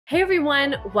Hey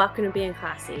everyone, welcome to Being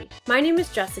Classy. My name is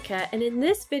Jessica, and in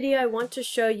this video I want to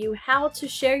show you how to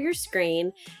share your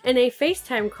screen in a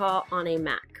FaceTime call on a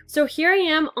Mac. So here I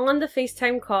am on the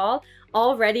FaceTime call,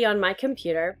 already on my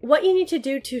computer. What you need to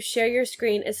do to share your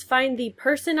screen is find the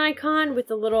person icon with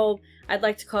the little, I'd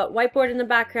like to call it whiteboard in the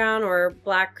background or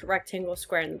black rectangle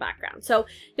square in the background. So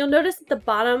you'll notice at the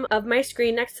bottom of my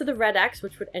screen next to the red X,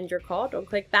 which would end your call, don't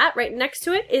click that, right next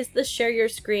to it is the share your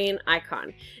screen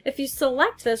icon. If you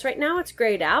select this, right now it's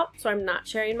grayed out, so I'm not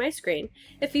sharing my screen.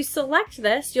 If you select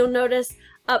this, you'll notice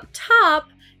up top,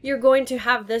 you're going to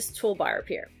have this toolbar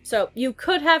appear. So you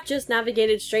could have just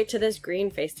navigated straight to this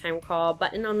green FaceTime call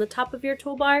button on the top of your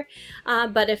toolbar,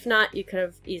 but if not, you could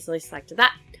have easily selected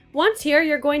that. Once here,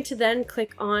 you're going to then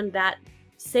click on that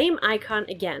same icon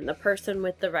again, the person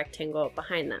with the rectangle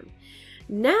behind them.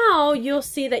 Now you'll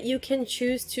see that you can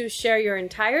choose to share your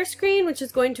entire screen, which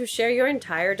is going to share your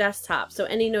entire desktop. So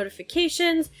any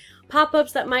notifications,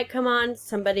 pop-ups that might come on,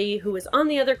 somebody who is on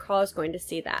the other call is going to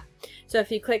see that. So if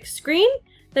you click screen,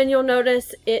 then you'll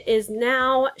notice it is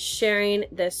now sharing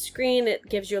this screen. It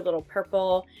gives you a little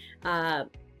purple,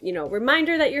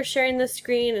 reminder that you're sharing the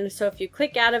screen. And so if you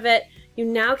click out of it, you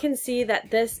now can see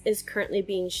that this is currently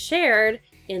being shared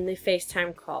in the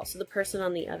FaceTime call. So the person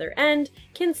on the other end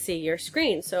can see your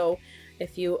screen. So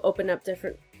if you open up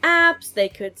different apps, they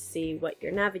could see what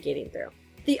you're navigating through.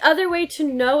 The other way to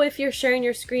know if you're sharing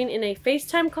your screen in a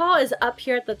FaceTime call is up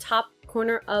here at the top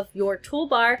corner of your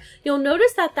toolbar. You'll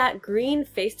notice that that green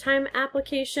FaceTime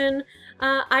application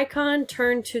icon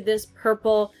turned to this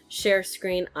purple share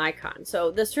screen icon.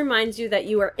 So this reminds you that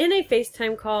you are in a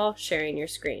FaceTime call sharing your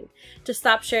screen. To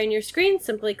stop sharing your screen,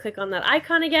 simply click on that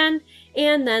icon again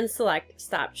and then select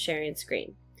Stop Sharing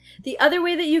Screen. The other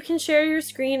way that you can share your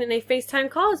screen in a FaceTime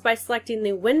call is by selecting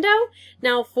the window.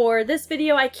 Now for this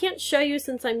video, I can't show you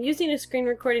since I'm using a screen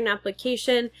recording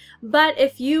application, but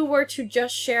if you were to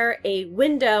just share a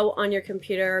window on your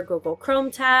computer, a Google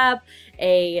Chrome tab,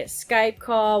 a Skype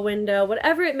call window,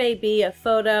 whatever it may be, a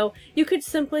photo, you could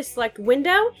simply select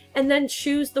window and then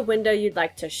choose the window you'd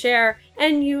like to share,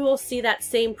 and you will see that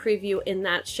same preview in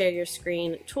that share your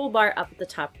screen toolbar up at the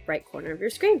top right corner of your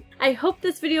screen. I hope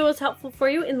this video was helpful for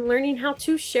you in learning how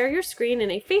to share your screen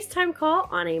in a FaceTime call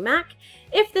on a Mac.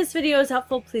 If this video is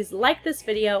helpful, please like this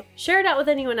video, share it out with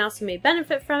anyone else who may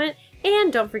benefit from it,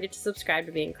 and don't forget to subscribe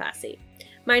to Being Classy.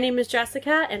 My name is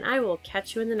Jessica, and I will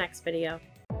catch you in the next video.